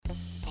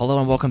Hello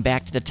and welcome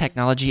back to the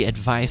Technology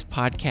Advice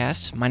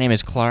Podcast. My name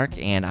is Clark,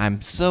 and I'm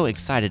so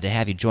excited to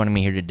have you joining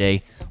me here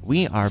today.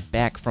 We are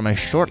back from a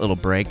short little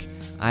break.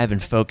 I've been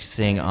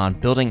focusing on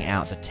building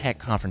out the tech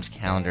conference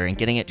calendar and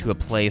getting it to a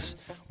place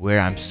where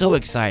I'm so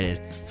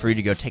excited for you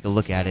to go take a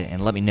look at it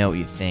and let me know what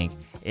you think.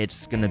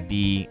 It's going to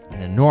be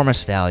an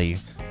enormous value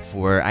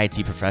for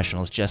IT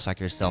professionals just like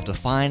yourself to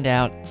find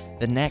out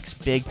the next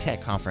big tech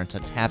conference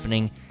that's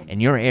happening in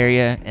your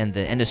area and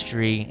the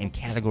industry and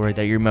category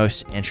that you're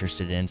most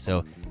interested in.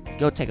 So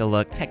go take a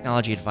look,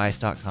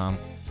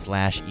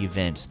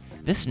 technologyadvice.com/events.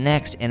 This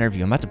next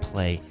interview I'm about to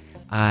play,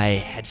 I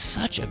had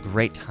such a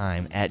great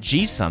time at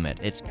G Summit.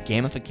 It's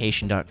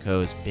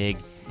gamification.co's big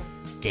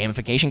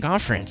gamification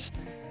conference.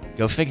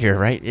 Go figure,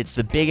 right? It's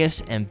the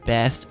biggest and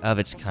best of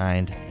its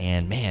kind,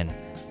 and man,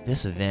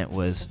 this event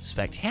was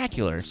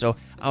spectacular. So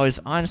I was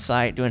on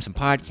site doing some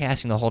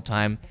podcasting the whole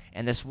time,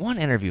 and this one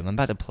interview I'm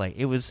about to play,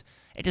 it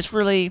just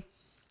really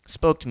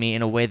spoke to me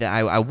in a way that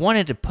I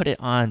wanted to put it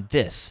on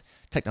this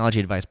Technology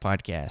Advice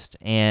Podcast.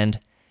 And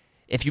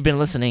if you've been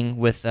listening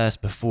with us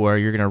before,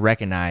 you're going to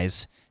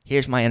recognize,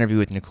 here's my interview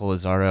with Nicole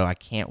Lazzaro. I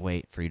can't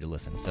wait for you to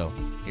listen. So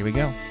here we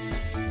go.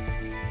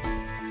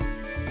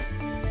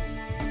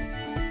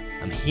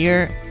 I'm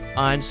here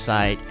on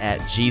site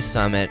at G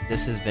Summit.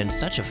 This has been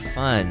such a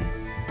fun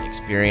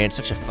experience,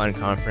 such a fun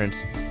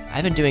conference.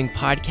 I've been doing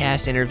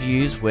podcast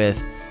interviews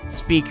with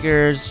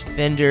speakers,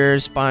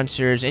 vendors,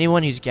 sponsors,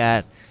 anyone who's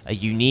got a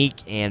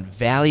unique and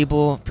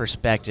valuable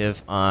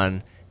perspective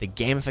on the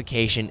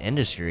gamification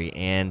industry,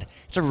 and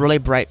it's a really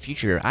bright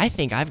future. I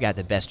think I've got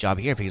the best job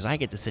here because I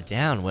get to sit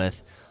down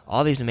with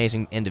all these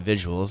amazing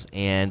individuals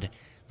and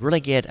really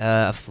get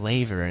a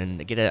flavor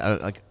and get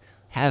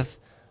have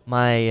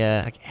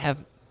my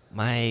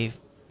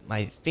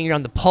finger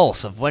on the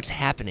pulse of what's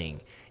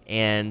happening.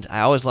 And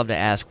I always love to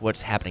ask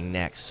what's happening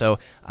next. So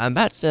I'm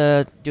about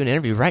to do an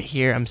interview right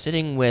here. I'm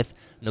sitting with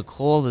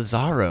Nicole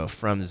Lazzaro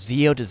from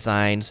Zeo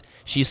Designs.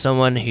 She's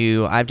someone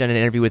who I've done an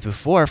interview with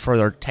before for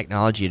their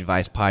Technology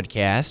Advice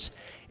Podcast.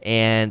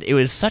 And it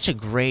was such a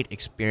great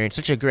experience,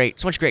 so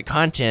much great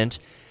content.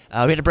 We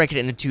had to break it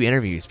into 2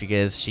 interviews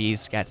because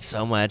she's got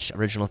so much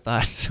original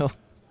thoughts.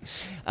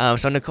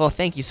 So Nicole,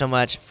 thank you so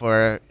much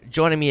for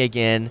joining me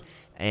again.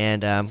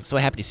 And I'm so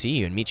happy to see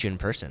you and meet you in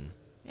person.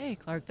 Hey,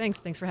 Clark,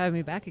 thanks for having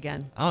me back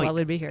again. It's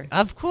lovely to be here.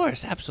 Of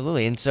course,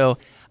 absolutely. And so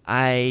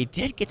I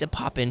did get to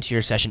pop into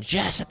your session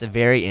just at the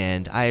very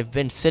end. I've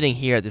been sitting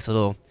here at this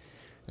little,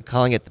 I'm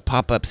calling it the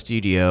pop-up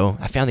studio.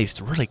 I found these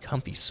really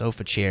comfy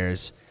sofa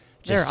chairs.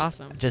 They're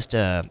awesome.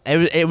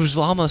 It was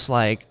almost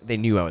like they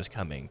knew I was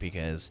coming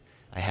because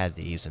I had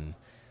these. And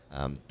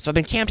so I've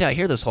been camped out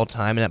here this whole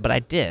time, but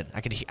I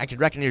could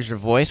recognize your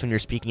voice when you're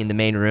speaking in the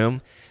main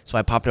room, so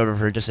I popped over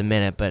for just a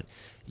minute. But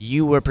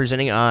you were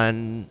presenting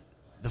on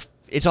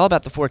it's all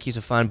about the 4 keys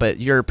of fun, but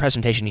your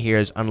presentation here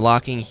is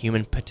unlocking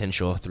human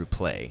potential through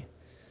play.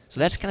 So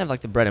that's kind of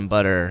like the bread and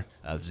butter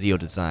of Zeo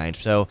Designs.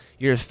 So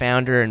you're the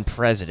founder and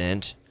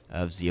president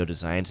of Zeo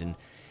Designs, and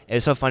it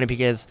was so funny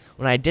because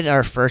when I did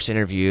our first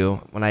interview,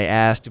 when I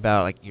asked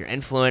about like your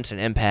influence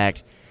and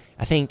impact,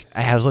 I think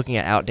I was looking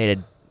at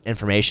outdated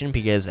information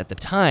because at the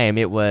time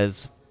it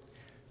was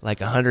like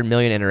 100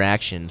 million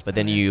interactions, but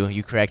then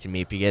you corrected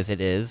me because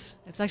it is.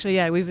 It's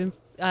actually, we've been,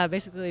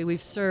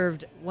 we've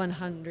served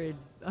 1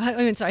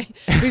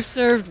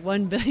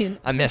 billion.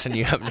 I'm messing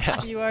you up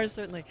now. You are,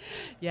 certainly.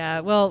 Yeah,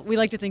 well, we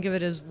like to think of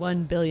it as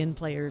 1 billion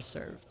players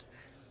served.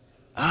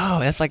 Oh,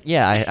 that's like,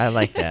 I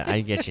like that.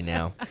 I get you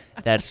now.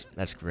 That's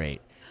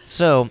great.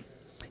 So,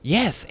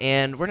 yes,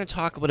 and we're going to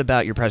talk a little bit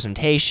about your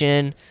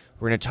presentation.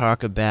 We're going to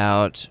talk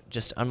about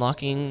just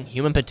unlocking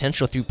human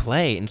potential through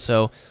play. And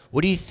so,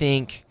 what do you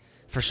think,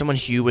 for someone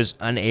who was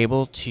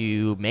unable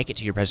to make it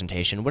to your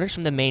presentation, what are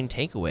some of the main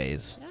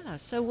takeaways? Yeah.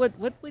 So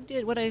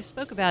what I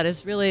spoke about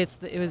is really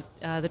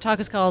the talk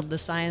is called the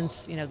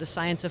science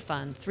of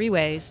fun. 3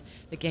 ways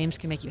that games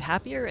can make you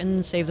happier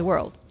and save the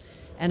world.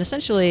 And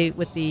essentially,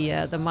 with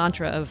the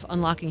mantra of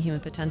unlocking human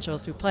potential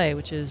through play,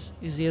 which is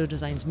Zeo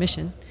Design's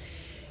mission,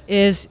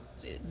 is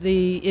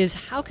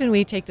how can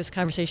we take this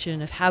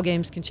conversation of how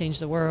games can change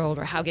the world,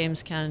 or how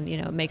games can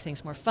make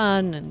things more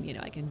fun, and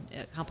I can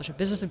accomplish a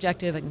business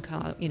objective, I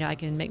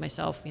can make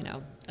myself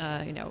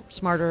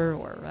smarter,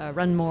 or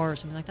run more, or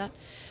something like that.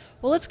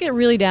 Well, let's get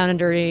really down and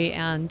dirty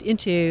and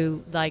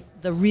into like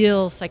the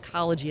real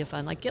psychology of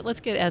fun. Let's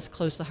get as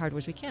close to the hardware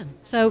as we can.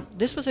 So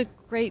this was a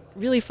great,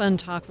 really fun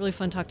talk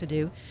to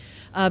do,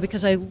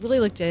 because I really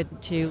looked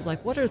into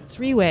what are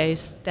 3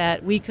 ways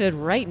that we could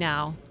right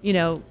now,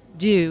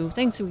 do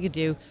things that we could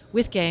do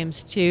with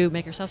games to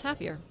make ourselves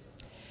happier.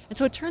 And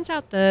so it turns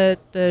out the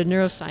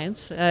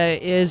neuroscience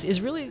is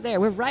really there.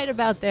 We're right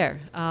about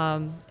there,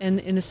 and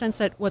in the sense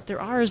that what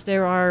there are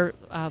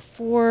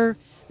 4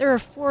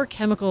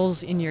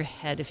 chemicals in your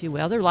head, if you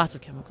will. There are lots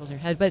of chemicals in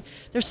your head, but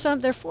there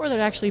are 4 that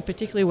are actually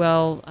particularly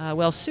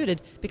well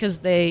suited because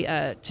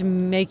they to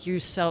make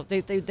yourself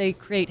they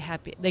create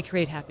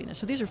happiness.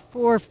 So these are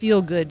 4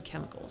 feel good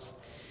chemicals.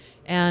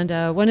 And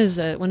one is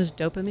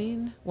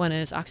dopamine, one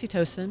is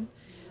oxytocin,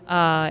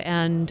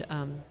 and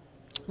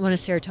One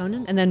is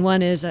serotonin, and then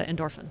one is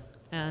endorphin.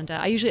 And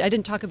I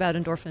didn't talk about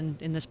endorphin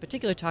in this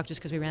particular talk just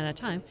because we ran out of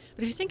time.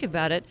 But if you think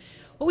about it,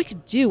 what we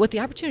could do, what the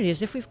opportunity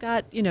is, if we've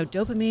got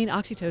dopamine,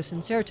 oxytocin,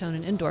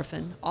 serotonin,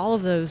 endorphin, all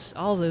of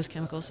those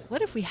chemicals.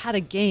 What if we had a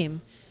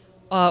game,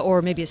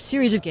 or maybe a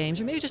series of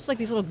games, or maybe just like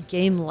these little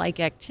game-like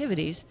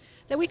activities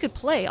that we could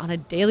play on a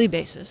daily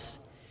basis?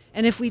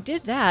 And if we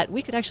did that,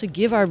 we could actually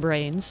give our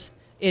brains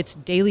its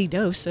daily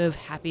dose of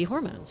happy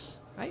hormones.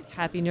 Right?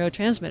 Happy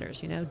neurotransmitters,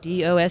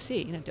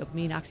 DOSE,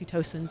 dopamine,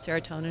 oxytocin,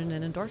 serotonin,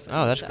 and endorphin.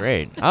 Oh, that's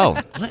great. Oh,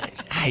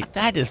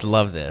 I just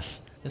love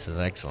this. This is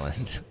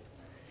excellent.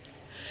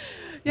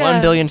 Yeah.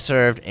 1 billion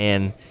served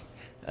and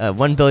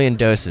 1 billion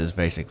doses,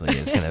 basically,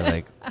 is kind of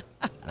like,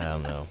 I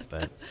don't know,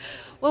 but.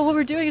 Well, what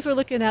we're doing is we're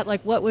looking at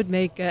like what would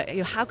make,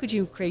 how could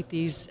you create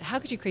these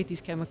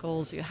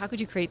chemicals, how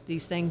could you create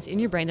these things in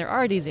your brain? They're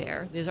already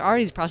there. There's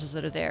already these processes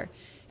that are there.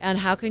 And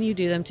how can you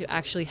do them to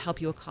actually help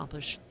you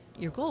accomplish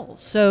your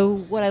goals?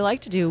 So what I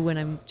like to do when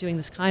I'm doing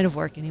this kind of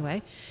work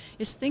anyway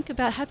is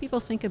have people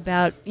think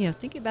about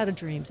a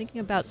dream,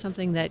 thinking about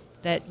something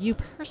that you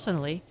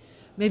personally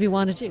maybe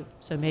want to do.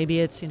 So maybe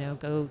it's,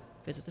 go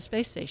visit the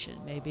space station.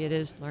 Maybe it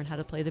is learn how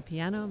to play the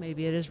piano.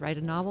 Maybe it is write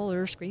a novel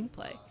or a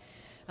screenplay.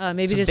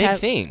 Maybe Some it is big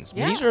things.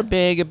 Yeah. These are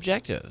big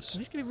objectives.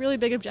 These can be really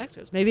big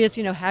objectives. Maybe it's,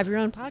 have your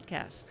own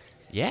podcast.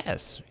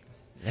 Yes.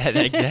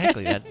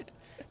 Exactly.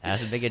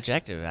 That's a big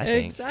objective, I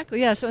think.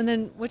 Exactly, yeah. So and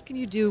then what can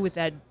you do with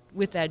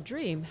that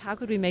dream? How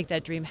could we make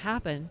that dream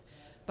happen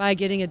by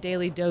getting a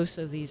daily dose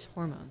of these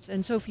hormones?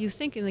 And so if you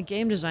think, and the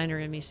game designer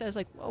in me says,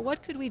 like, well,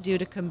 what could we do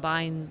to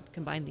combine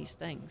these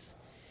things?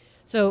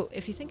 So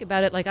if you think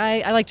about it, like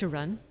I like to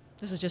run.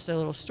 This is just a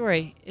little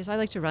story, is I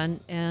like to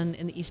run and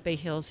in the East Bay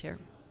Hills here.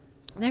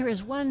 And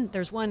there's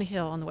one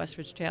hill on the West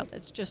Ridge Trail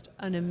that's just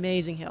an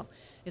amazing hill.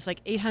 It's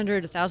like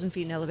 800, 1,000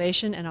 feet in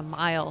elevation and a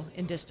mile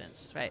in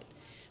distance, right?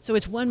 So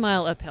it's 1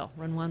 mile uphill,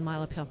 run 1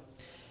 mile uphill.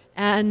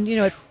 And,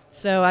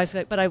 so I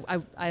said, but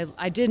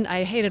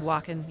I hated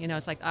walking.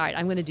 It's like, all right,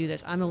 I'm going to do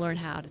this. I'm going to learn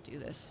how to do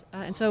this.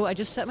 And so I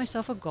just set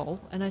myself a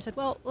goal. And I said,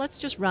 well, let's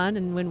just run.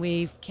 And when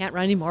we can't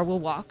run anymore, we'll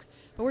walk.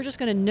 But we're just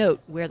going to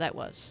note where that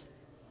was.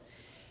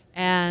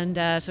 And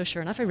so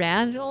sure enough, I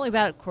ran only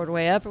about a quarter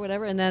way up or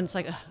whatever. And then it's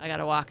like, I got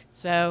to walk.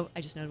 So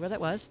I just noted where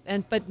that was.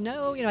 But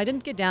no, I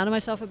didn't get down on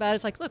myself about it.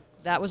 It's like, look,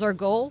 that was our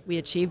goal. We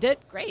achieved it.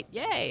 Great.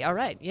 Yay. All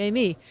right. Yay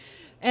me.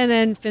 And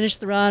then finish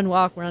the run,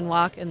 walk,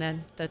 and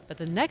then, but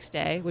the next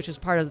day, which was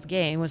part of the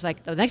game, was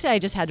like, the next day I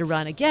just had to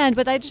run again,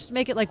 but I just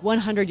make it like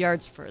 100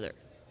 yards further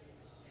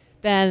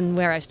than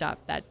where I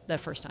stopped the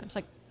first time. It's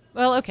like,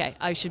 well, okay,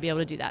 I should be able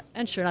to do that.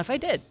 And sure enough, I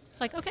did.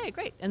 It's like, okay,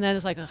 great. And then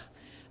it's like,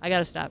 I got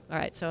to stop. All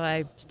right, so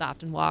I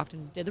stopped and walked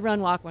and did the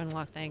run, walk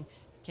thing,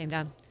 came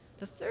down.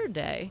 The third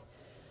day,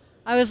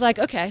 I was like,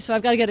 okay, so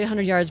I've got to get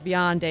 100 yards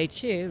beyond day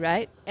 2,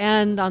 right?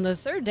 And on the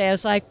third day, I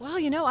was like, well,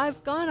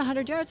 I've gone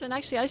 100 yards, and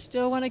actually I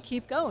still want to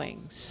keep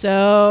going.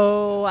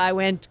 So I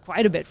went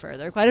quite a bit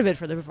further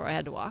before I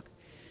had to walk,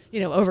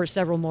 over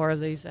several more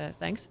of these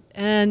things.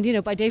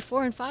 And, by day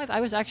 4 and 5,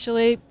 I was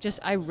actually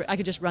I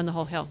could just run the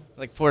whole hill.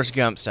 Like Forrest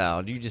Gump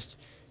style. You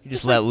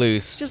just let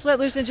loose. Just let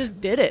loose and just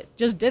did it.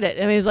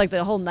 I mean, it's like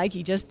the whole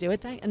Nike just do it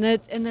thing. And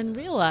then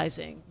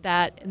realizing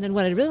that, and then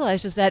what I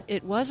realized is that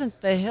it wasn't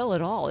the hill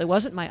at all. It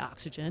wasn't my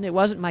oxygen. It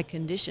wasn't my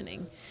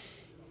conditioning.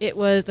 It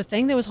was the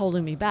thing that was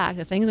holding me back,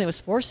 the thing that was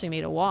forcing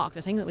me to walk,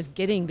 the thing that was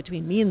getting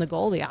between me and the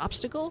goal, the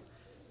obstacle,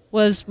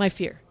 was my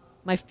fear.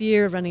 My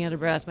fear of running out of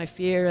breath, my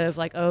fear of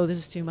like, oh, this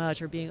is too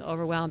much, or being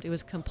overwhelmed. It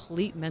was a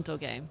complete mental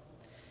game.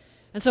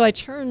 And so I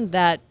turned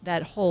that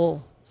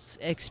whole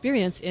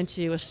experience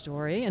into a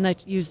story, and I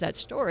use that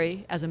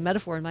story as a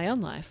metaphor in my own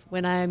life.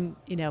 When I'm,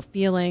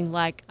 feeling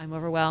like I'm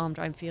overwhelmed,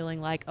 or I'm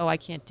feeling like, oh, I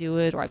can't do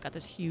it, or I've got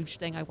this huge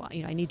thing I want,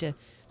 I need to,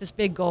 this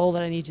big goal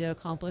that I need to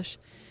accomplish.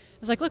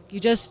 It's like, look, I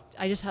just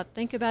have to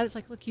think about it. It's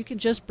like, look, you can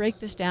just break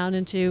this down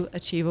into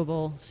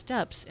achievable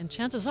steps, and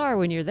chances are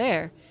when you're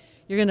there,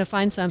 you're going to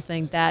find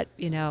something that,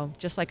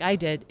 just like I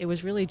did, it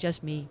was really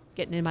just me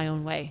getting in my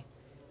own way.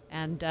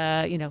 And,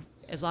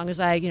 as long as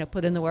I,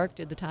 put in the work,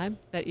 did the time,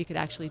 that you could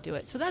actually do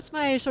it. So that's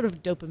my sort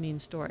of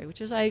dopamine story, which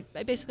is I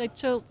basically,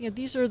 so,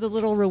 these are the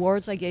little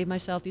rewards I gave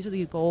myself. These are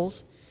the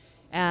goals.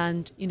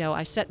 And,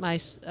 I set my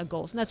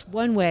goals. And that's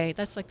one way,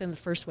 that's like then the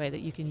first way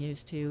that you can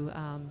use to,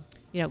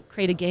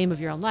 create a game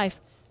of your own life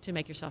to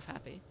make yourself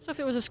happy. So if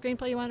it was a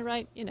screenplay you want to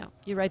write,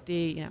 you write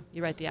the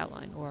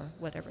outline or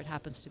whatever it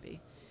happens to be.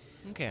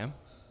 Okay.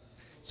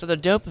 So the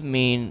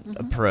dopamine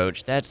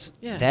approach, that's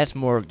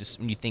more just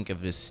when you think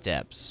of as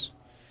steps.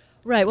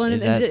 Right. Well,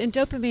 and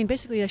dopamine,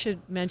 basically, I should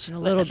mention a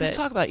little bit. Let's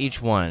talk about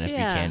each one, if you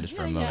can, just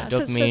for a moment.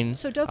 Dopamine,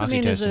 so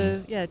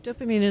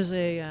dopamine is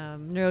a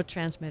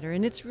neurotransmitter,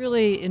 and it's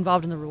really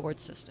involved in the reward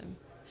system.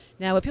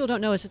 Now, what people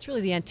don't know is it's really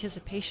the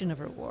anticipation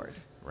of a reward.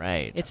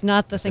 Right. It's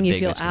not the thing you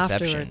feel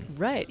afterward.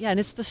 Right. Yeah, and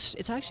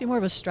it's actually more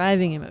of a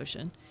striving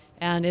emotion,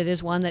 and it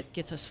is one that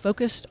gets us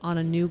focused on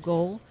a new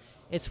goal.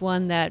 It's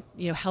one that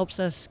helps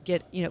us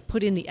get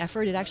put in the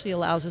effort. It actually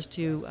allows us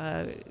to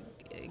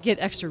get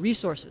extra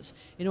resources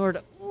in order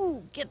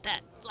to get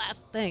that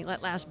last thing,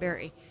 that last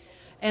berry.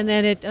 And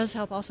then it does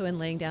help also in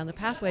laying down the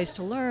pathways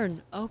to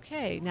learn,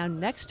 okay, now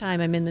next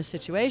time I'm in this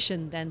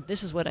situation, then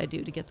this is what I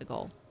do to get the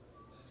goal.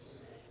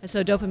 And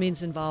so dopamine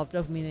is involved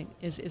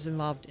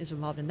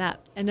in that.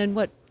 And then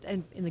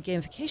and in the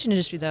gamification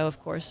industry, though, of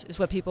course, is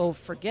what people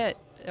forget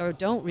or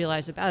don't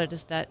realize about it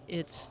is that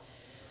it's,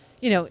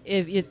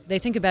 if they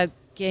think about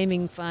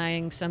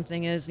gamifying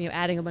something as,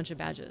 adding a bunch of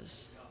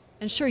badges.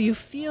 And sure, you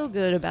feel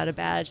good about a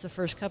badge the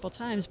first couple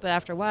times, but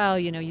after a while,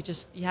 you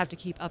have to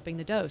keep upping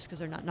the dose because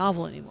they're not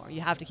novel anymore. You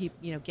have to keep,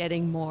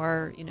 getting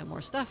more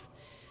stuff.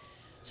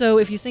 So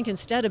if you think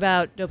instead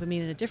about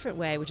dopamine in a different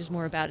way, which is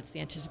more about it's the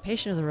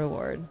anticipation of the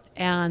reward,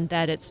 and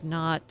that it's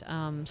not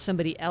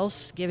somebody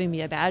else giving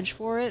me a badge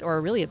for it,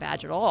 or really a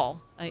badge at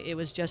all. It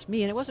was just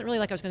me, and it wasn't really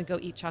like I was going to go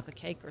eat chocolate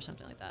cake or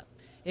something like that.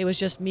 It was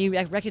just me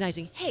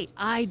recognizing, hey,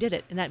 I did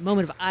it. And that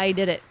moment of I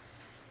did it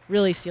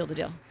really sealed the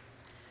deal.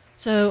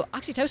 So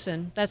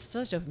oxytocin, that's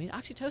dopamine.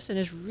 Oxytocin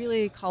is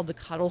really called the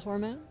cuddle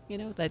hormone,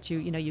 that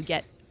you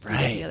get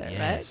Right, together, yes.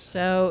 right?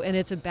 So, and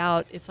it's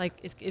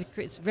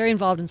very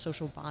involved in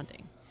social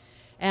bonding.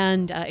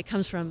 And it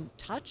comes from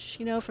touch,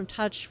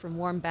 from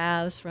warm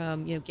baths,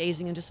 from,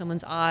 gazing into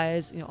someone's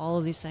eyes, all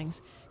of these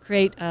things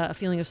create a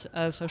feeling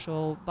of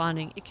social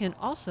bonding. It can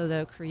also,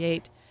 though,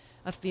 create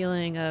a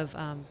feeling of,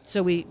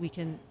 so we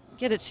can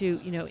get it to,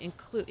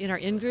 include in our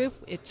in-group,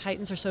 it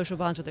tightens our social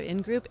bonds with our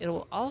in-group. It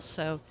will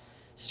also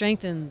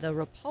strengthen the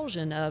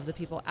repulsion of the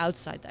people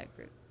outside that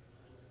group.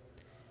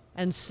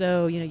 And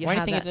so, you Why do you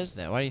have think that. it does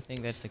that? Why do you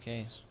think that's the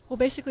case? Well,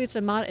 basically, it's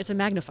a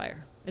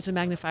magnifier. It's a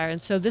magnifier,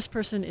 and so this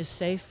person is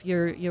safe.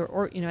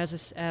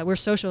 We're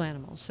social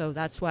animals, so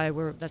that's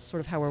sort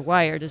of how we're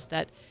wired. Is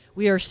that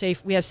we are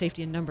safe? We have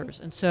safety in numbers,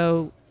 and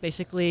so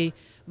basically,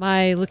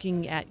 my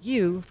looking at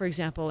you, for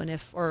example,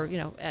 and for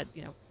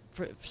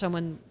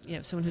someone,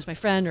 someone who's my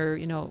friend or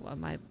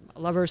my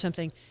lover or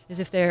something, is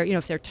if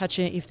they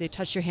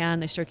touch your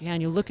hand, they stroke your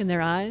hand, you look in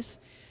their eyes.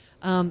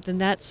 Then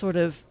that sort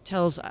of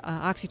tells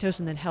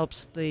oxytocin that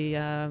helps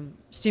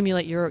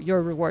stimulate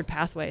your reward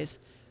pathways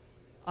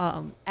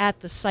at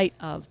the sight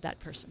of that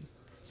person.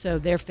 So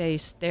their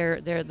face,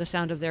 the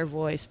sound of their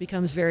voice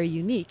becomes very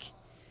unique,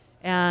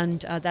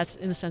 and that's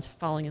in the sense of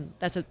falling in.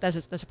 That's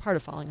a part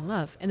of falling in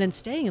love, and then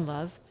staying in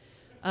love.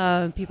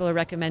 People are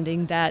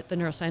recommending that the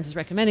neuroscience is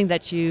recommending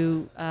that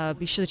you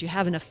be sure that you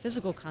have enough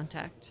physical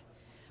contact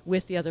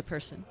with the other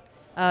person,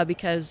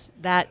 because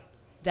that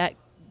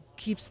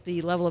keeps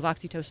the level of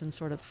oxytocin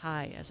sort of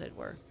high, as it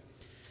were.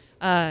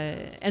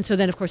 And so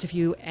then, of course, if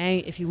you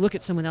look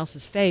at someone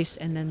else's face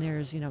and then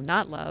there's,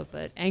 not love,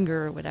 but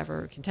anger or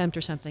whatever, contempt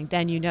or something,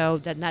 then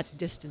that's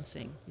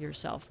distancing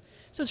yourself.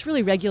 So it's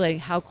really regulating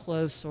how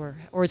close or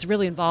it's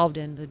really involved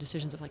in the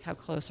decisions of like how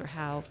close or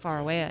how far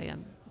away I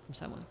am from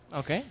someone.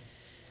 Okay.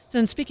 So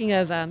then speaking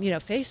of,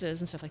 faces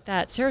and stuff like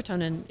that,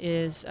 serotonin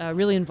is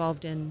really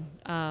involved in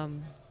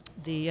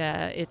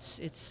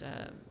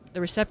the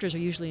receptors are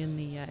usually in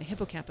the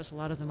hippocampus, a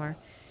lot of them are,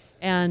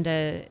 and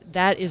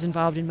that is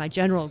involved in my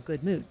general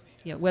good mood.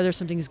 Whether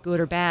something is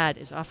good or bad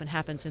often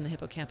happens in the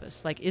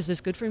hippocampus. Like, is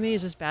this good for me?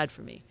 Is this bad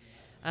for me?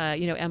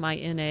 Am I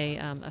in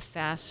a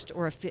fast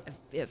or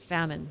a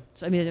famine?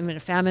 So, I'm in a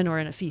famine or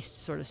in a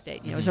feast sort of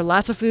state. Is there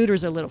lots of food or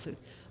is there little food?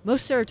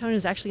 Most serotonin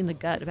is actually in the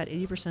gut, about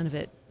 80% of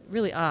it.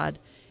 Really odd.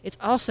 It's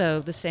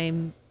also the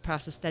same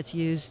process that's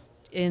used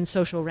in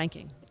social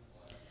ranking.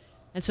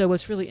 And so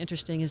what's really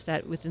interesting is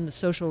that within the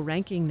social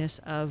rankingness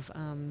of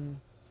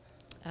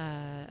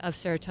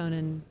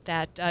serotonin,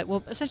 that,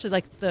 essentially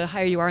like the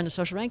higher you are in the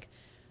social rank,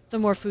 the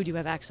more food you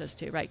have access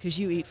to, right? Because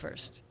you eat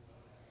first.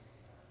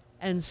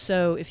 And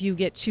so if you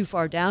get too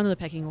far down in the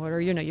pecking order,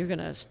 you're going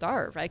to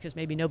starve, right? Because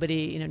maybe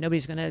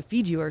nobody's going to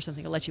feed you or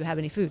something or let you have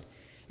any food.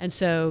 And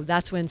so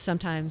that's when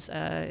sometimes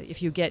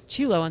if you get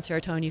too low on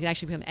serotonin, you can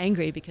actually become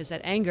angry because that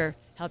anger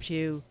helps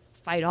you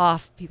fight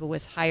off people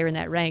with higher in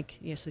that rank,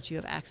 so that you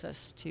have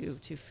access to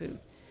food.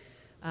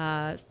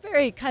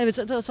 Very kind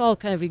of, it's all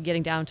kind of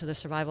getting down to the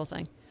survival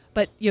thing.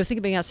 But, think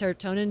about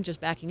serotonin,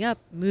 just backing up,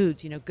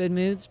 moods, good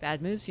moods,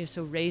 bad moods.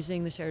 So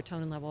raising the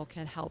serotonin level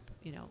can help,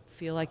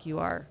 feel like you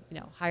are,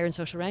 higher in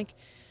social rank.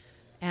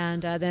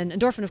 And then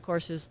endorphin, of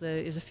course, is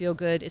a feel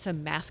good. It's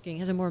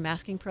has a more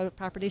masking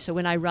property. So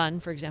when I run,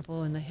 for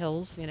example, in the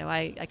hills,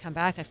 I come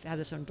back, I have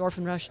this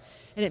endorphin rush,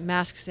 and it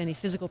masks any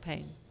physical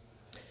pain.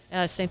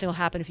 Same thing will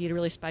happen if you eat a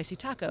really spicy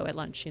taco at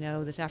lunch,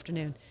 this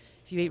afternoon.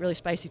 If you eat really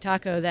spicy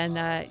taco,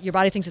 then your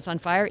body thinks it's on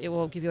fire. It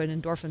will give you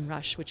an endorphin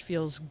rush, which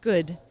feels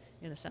good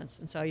in a sense.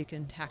 And so you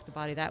can hack the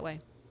body that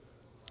way.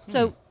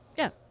 So,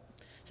 yeah.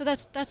 So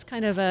that's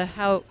kind of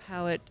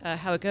how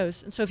it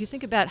goes. And so if you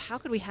think about how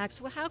could we hack,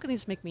 so how can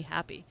these make me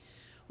happy?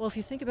 Well, if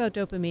you think about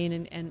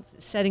dopamine and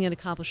setting and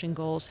accomplishing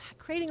goals,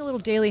 creating a little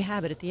daily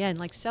habit at the end,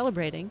 like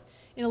celebrating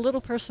in a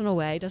little personal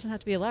way, doesn't have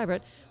to be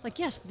elaborate. Like,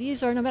 yes,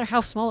 these are, no matter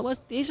how small it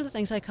was, these are the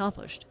things I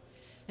accomplished.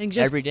 And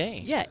just, every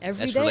day. Yeah,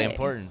 every day. That's really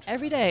important.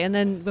 Every day. And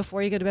then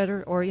before you go to bed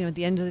or at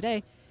the end of the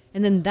day.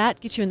 And then that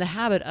gets you in the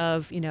habit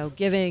of,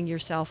 giving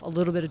yourself a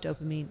little bit of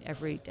dopamine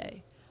every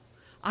day.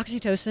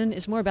 Oxytocin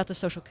is more about the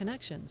social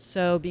connections.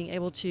 So being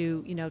able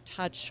to,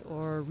 touch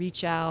or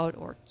reach out,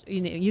 or,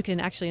 you can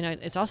actually,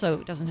 it's also,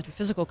 it doesn't have to be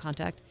physical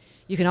contact.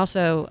 You can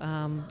also,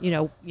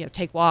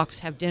 take walks,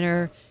 have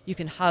dinner. You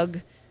can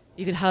hug,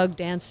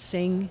 dance,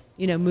 sing,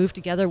 move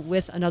together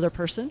with another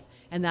person,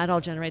 and that all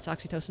generates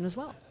oxytocin as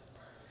well.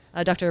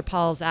 Dr.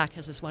 Paul Zak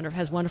has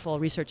wonderful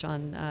research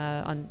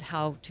on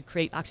how to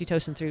create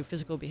oxytocin through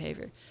physical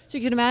behavior. So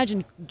you can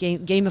imagine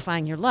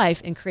gamifying your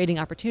life and creating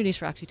opportunities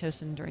for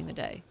oxytocin during the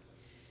day.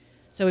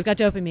 So we've got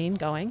dopamine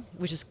going,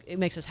 it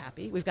makes us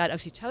happy. We've got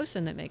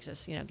oxytocin that makes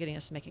us,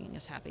 making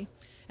us happy.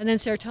 And then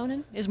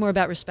serotonin is more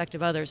about respect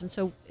of others. And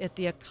so at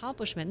the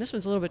accomplishment, and this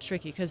one's a little bit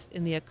tricky because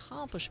in the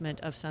accomplishment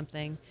of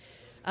something,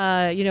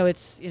 if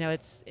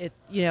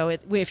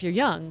you're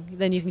young,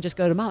 then you can just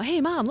go to mom, hey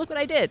mom, look what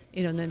I did,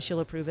 and then she'll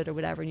approve it or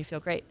whatever, and you feel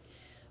great.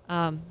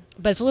 But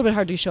it's a little bit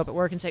hard to show up at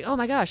work and say, oh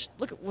my gosh,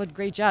 look at what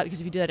great job,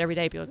 because if you do that every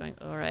day, people are going,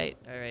 all right.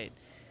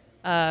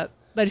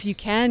 But if you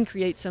can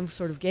create some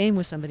sort of game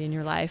with somebody in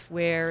your life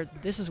where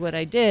this is what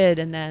I did,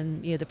 and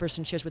then the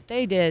person shares what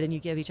they did, and you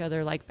give each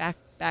other like back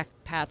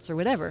pats or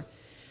whatever,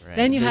 right.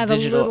 Then you have a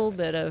little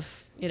bit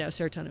of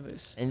serotonin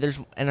boost. And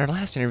in our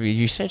last interview,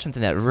 you said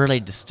something that really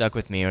just stuck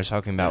with me. I was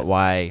talking about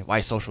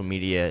why social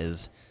media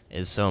is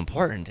so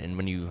important, and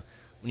when you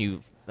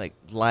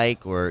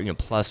like or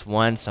plus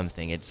one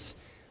something, it's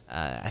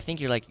I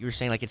think you were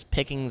saying it's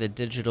picking the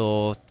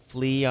digital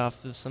flea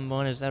off of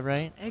someone. Is that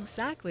right?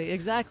 Exactly.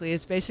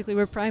 It's basically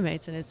we're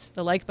primates, and it's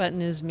the like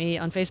button is me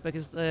on Facebook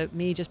is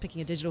me just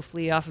picking a digital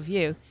flea off of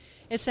you.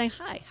 It's saying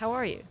hi, how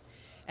are you?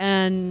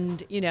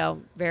 And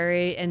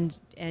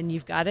and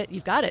you've got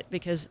it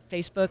because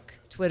Facebook,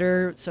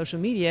 Twitter, social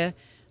media,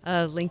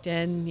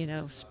 LinkedIn,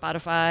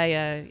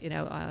 Spotify,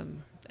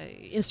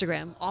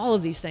 Instagram, all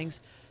of these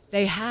things,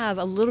 they have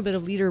a little bit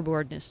of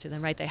leaderboardness to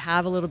them, right? They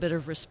have a little bit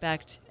of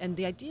respect, and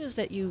the idea is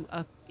that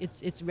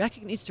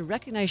it needs to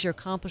recognize your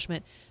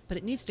accomplishment, but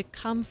it needs to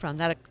come from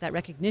that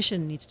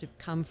recognition needs to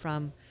come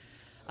from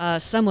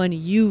someone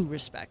you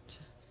respect.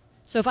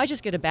 So if I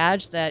just get a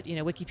badge that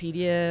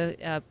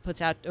Wikipedia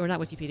puts out, or not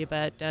Wikipedia,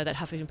 but that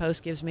Huffington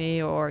Post gives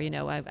me, or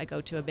I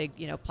go to a big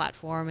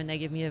platform and they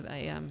give me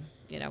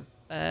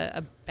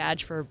a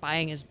badge for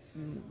buying as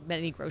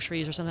many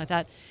groceries or something like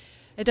that,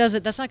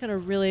 that's not going to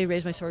really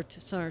raise my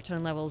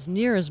serotonin levels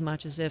near as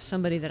much as if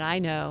somebody that I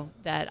know,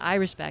 that I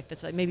respect,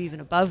 that's maybe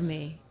even above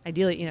me,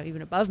 ideally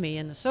even above me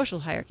in the social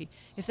hierarchy,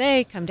 if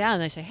they come down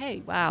and they say,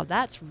 hey, wow,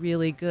 that's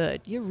really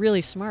good, you're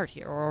really smart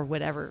here, or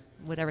whatever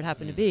it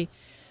happened to be.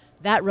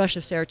 That rush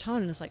of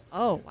serotonin is like,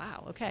 oh,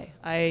 wow, okay.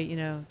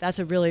 That's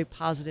a really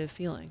positive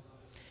feeling.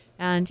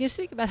 And just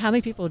think about how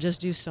many people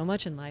just do so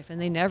much in life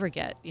and they never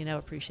get,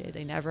 appreciated.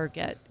 They never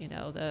get,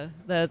 the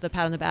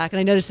pat on the back. And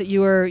I noticed that you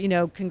were,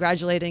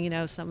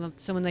 congratulating, some of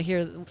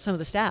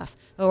the staff,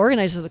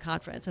 organizers of the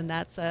conference. And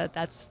that's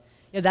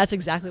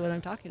exactly what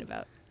I'm talking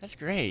about. That's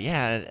great.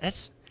 Yeah,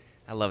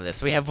 I love this.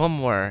 So we have one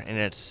more, and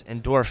it's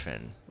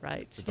endorphin.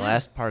 Right. It's the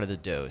last part of the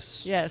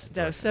dose. Yes,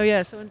 dose. So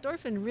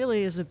endorphin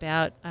really is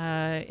about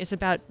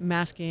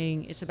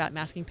masking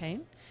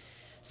pain.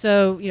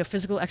 So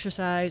physical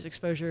exercise,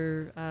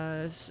 exposure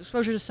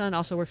to sun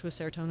also works with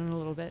serotonin a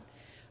little bit,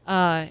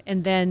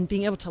 and then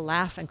being able to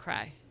laugh and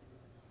cry.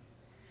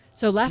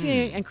 So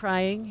laughing and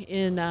crying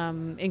in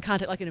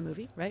content, like in a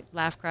movie, right?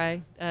 Laugh,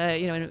 cry.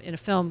 In a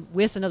film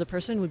with another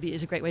person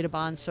is a great way to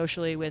bond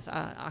socially with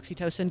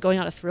oxytocin. Going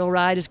on a thrill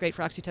ride is great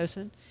for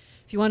oxytocin.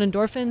 If you want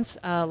endorphins,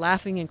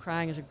 laughing and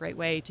crying is a great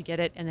way to get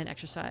it, and then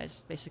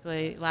exercise.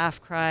 Basically, laugh,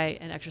 cry,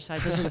 and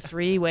exercise. Those are the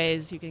three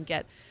ways you can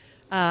get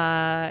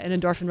an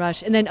endorphin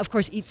rush. And then, of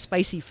course, eat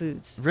spicy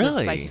foods.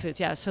 Really? Spicy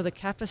foods, yeah. So the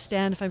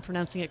Capistan, if I'm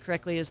pronouncing it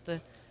correctly, is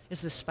the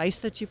spice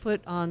that you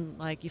put on,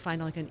 you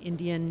find on an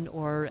Indian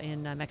or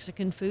in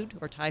Mexican food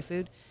or Thai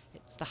food.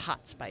 It's the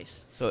hot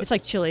spice. So it's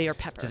like chili or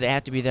pepper. Does it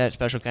have to be that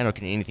special kind, or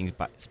can anything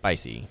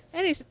spicy?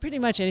 Pretty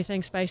much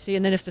anything spicy.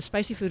 And then if the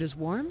spicy food is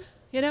warm,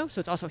 so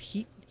it's also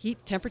heat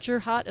temperature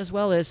hot as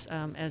well as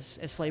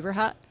flavor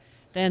hot,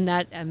 then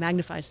that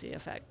magnifies the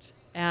effect.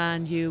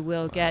 And you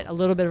will get a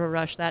little bit of a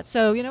rush. I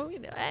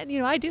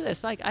do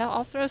this.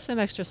 I'll throw some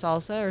extra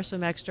salsa or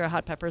some extra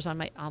hot peppers on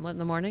my omelet in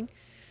the morning,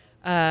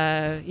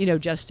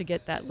 just to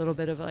get that little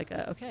bit of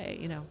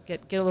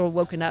get a little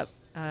woken up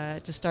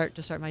to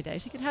start my day.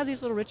 So you can have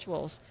these little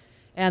rituals.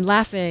 And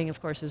laughing,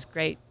 of course, is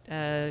great,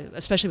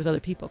 especially with other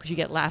people, because you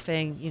get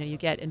laughing. You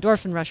get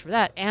endorphin rush for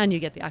that, and you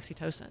get the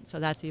oxytocin. So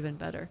that's even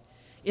better.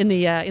 In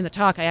the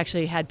talk, I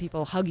actually had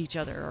people hug each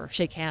other or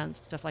shake hands,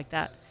 stuff like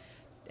that.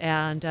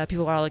 And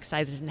people were all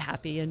excited and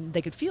happy, and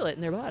they could feel it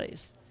in their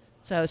bodies.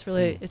 So it's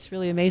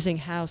really amazing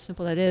how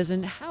simple that is,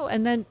 and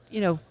then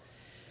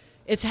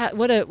it's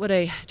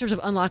in terms of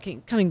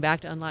unlocking, coming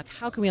back to unlock.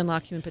 How can we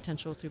unlock human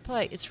potential through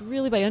play? It's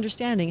really by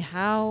understanding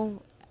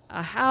how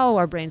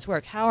our brains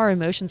work, how our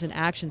emotions and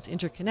actions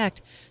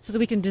interconnect, so that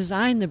we can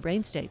design the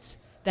brain states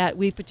that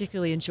we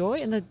particularly enjoy,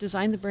 and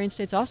design the brain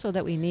states also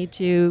that we need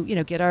to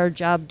get our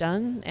job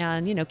done,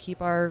 and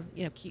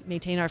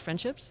maintain our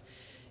friendships.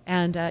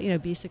 And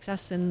be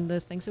success in the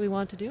things that we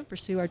want to do and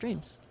pursue our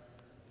dreams.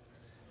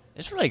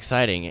 It's really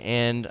exciting.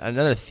 And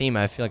another theme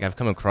I feel like I've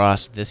come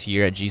across this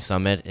year at G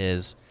Summit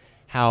is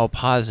how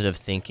positive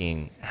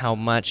thinking, how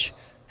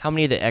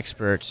many of the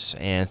experts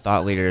and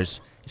thought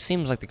leaders, it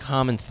seems like the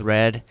common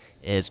thread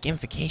is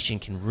gamification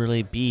can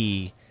really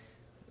be,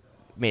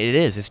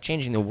 it's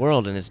changing the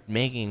world, and it's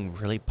making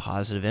really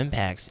positive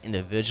impacts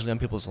individually on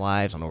people's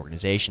lives, on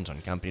organizations, on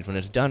companies when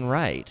it's done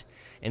right.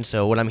 And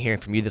so what I'm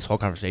hearing from you, this whole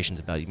conversation is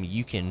about,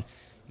 you can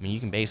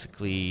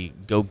basically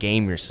go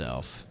game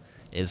yourself,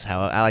 is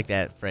how I like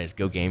that phrase,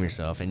 go game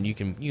yourself. And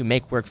you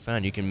make work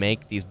fun. You can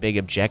make these big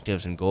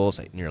objectives and goals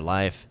in your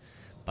life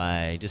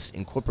by just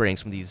incorporating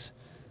some of these,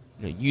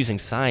 using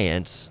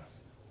science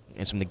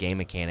and some of the game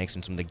mechanics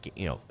and some of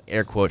the,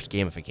 air quotes,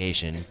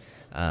 gamification.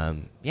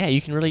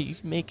 You can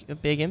make a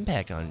big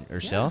impact on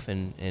yourself,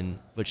 and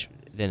which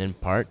then in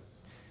part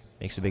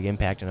makes a big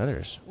impact on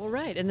others. Well,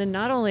 right. And then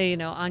not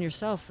only, on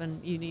yourself,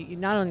 and you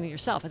not only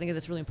yourself, I think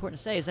that's really important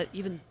to say, is that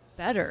even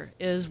better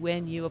is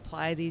when you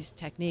apply these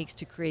techniques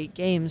to create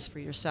games for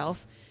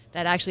yourself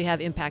that actually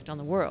have impact on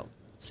the world.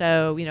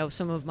 So,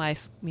 some of my,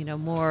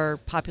 more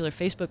popular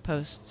Facebook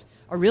posts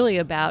are really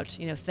about,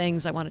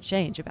 things I want to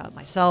change about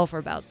myself, or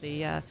about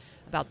the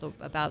various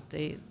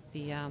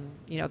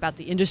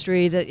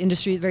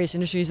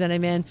industries that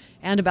I'm in,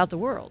 and about the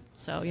world.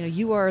 So,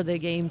 you are the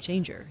game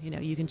changer.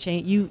 You can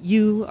change.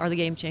 You are the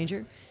game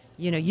changer.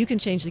 You can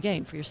change the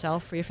game for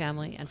yourself, for your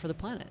family, and for the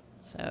planet.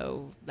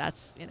 So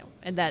that's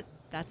and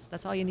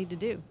that's all you need to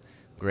do.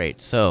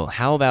 Great. So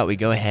how about we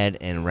go ahead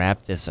and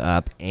wrap this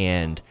up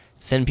and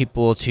send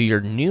people to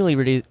your newly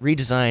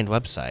redesigned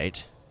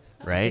website,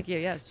 right? Thank you.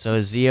 Yes.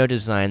 So Xeo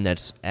Design,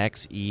 that's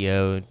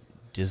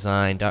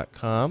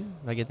xeodesign.com.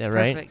 Did I get that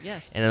right? Perfect.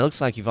 Yes. And it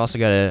looks like you've also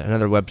got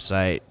another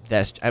website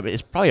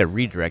it's probably a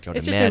redirect. I would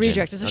it's imagine. Just a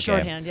redirect. It's a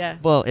shorthand. Yeah.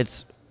 Well,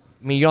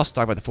 you also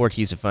talk about the 4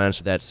 keys to fun.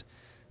 So that's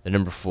the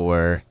number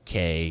 4,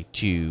 K,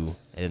 2,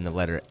 and then the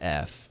letter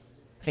F.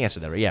 I think I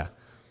said that right. Yeah.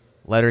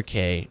 Letter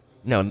K.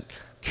 No.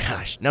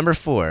 Gosh. Number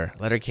 4,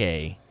 letter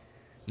K.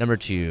 Number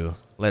 2,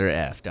 letter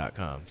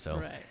F.com. So.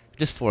 Right.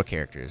 Just 4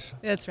 characters.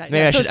 That's right.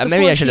 Maybe I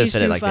should have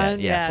said it like fun. that.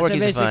 Yeah. 4 so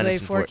keys to fun.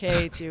 Basically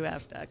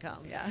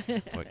 4k2f.com. Yeah.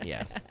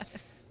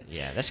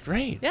 Yeah, that's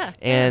great. Yeah.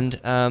 And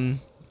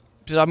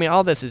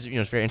all this is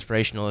it's very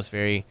inspirational. It's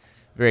very,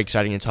 very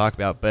exciting to talk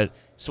about. But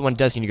someone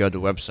does need to go to the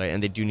website,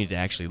 and they do need to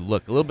actually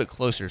look a little bit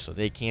closer so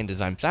they can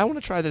design. So I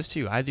want to try this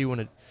too. I do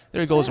want to.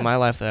 There are goals in my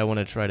life that I want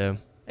to try to.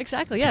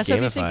 Exactly. Yeah. So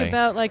if you think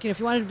about if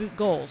you wanted to do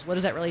goals, what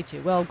does that relate to?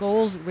 Well,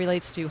 goals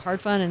relates to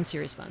hard fun and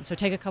serious fun. So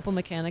take a couple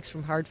mechanics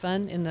from hard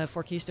fun in the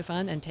 4 keys to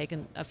fun, and take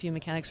a few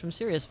mechanics from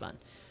serious fun.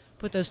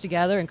 Put those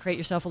together and create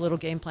yourself a little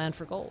game plan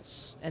for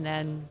goals. And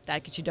then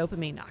that gets you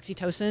dopamine,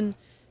 oxytocin,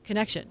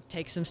 connection.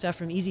 Take some stuff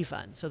from easy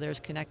fun. So there's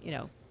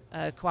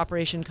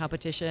cooperation,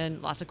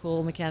 competition, lots of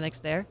cool mechanics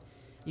there.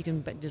 You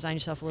can design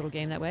yourself a little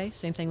game that way.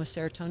 Same thing with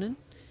serotonin.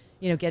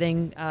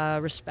 Getting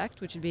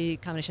respect, which would be a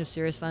combination of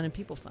serious fun and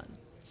people fun.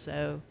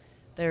 So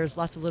there's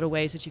lots of little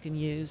ways that you can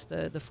use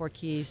the 4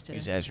 keys to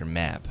use it as your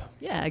map.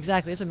 Yeah,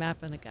 exactly. It's a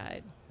map and a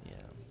guide.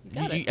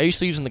 Yeah. Are you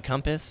still using the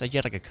compass? You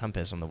had like a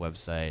compass on the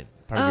website.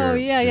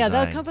 Yeah.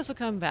 That compass will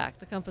come back.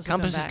 The compass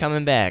is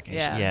coming back.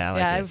 Yeah.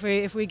 I like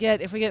it.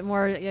 If we get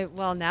more,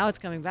 well, now it's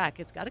coming back.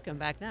 It's got to come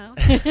back now.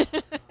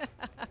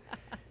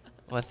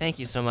 Well, thank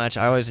you so much.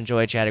 I always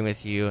enjoy chatting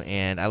with you,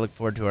 and I look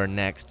forward to our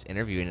next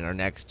interview and our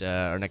next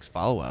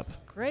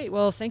follow-up. Great.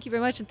 Well, thank you very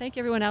much, and thank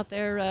you everyone out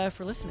there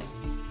for listening.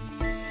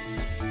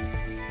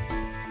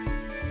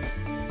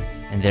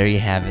 And there you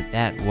have it.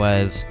 That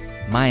was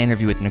my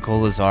interview with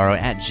Nicole Lazzaro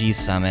at G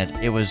Summit.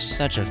 It was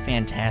such a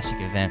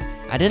fantastic event.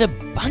 I did a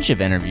bunch of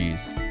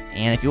interviews,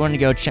 and if you want to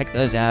go check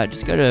those out,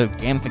 just go to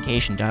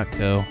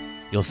gamification.co.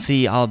 You'll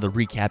see all of the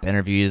recap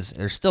interviews.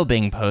 They're still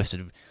being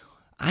posted.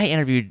 I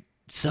interviewed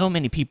so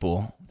many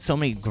people, so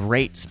many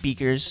great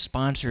speakers,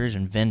 sponsors,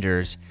 and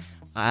vendors.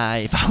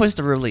 If I was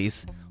to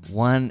release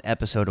one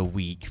episode a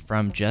week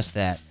from just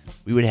that,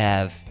 we would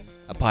have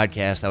a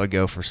podcast that would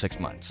go for 6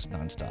 months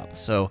nonstop.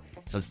 So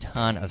it's a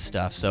ton of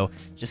stuff. So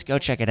just go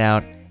check it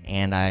out.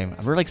 And I'm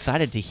really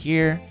excited to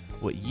hear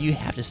what you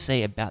have to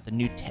say about the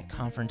new Tech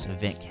Conference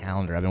event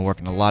calendar. I've been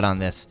working a lot on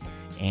this,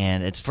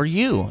 and it's for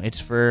you.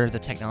 It's for the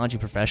technology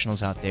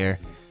professionals out there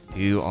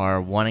who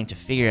are wanting to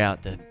figure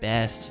out the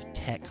best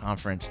tech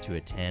conference to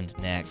attend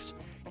next.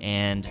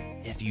 And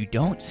if you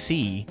don't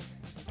see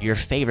your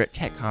favorite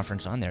tech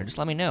conference on there, just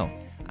let me know.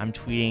 I'm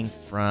tweeting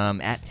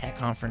from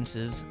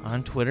 @techconferences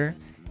on Twitter,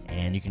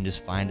 and you can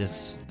just find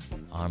us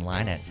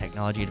online at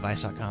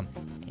technologyadvice.com.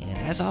 And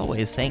as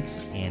always,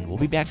 thanks, and we'll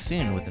be back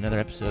soon with another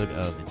episode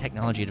of the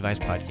Technology Advice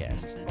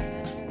Podcast.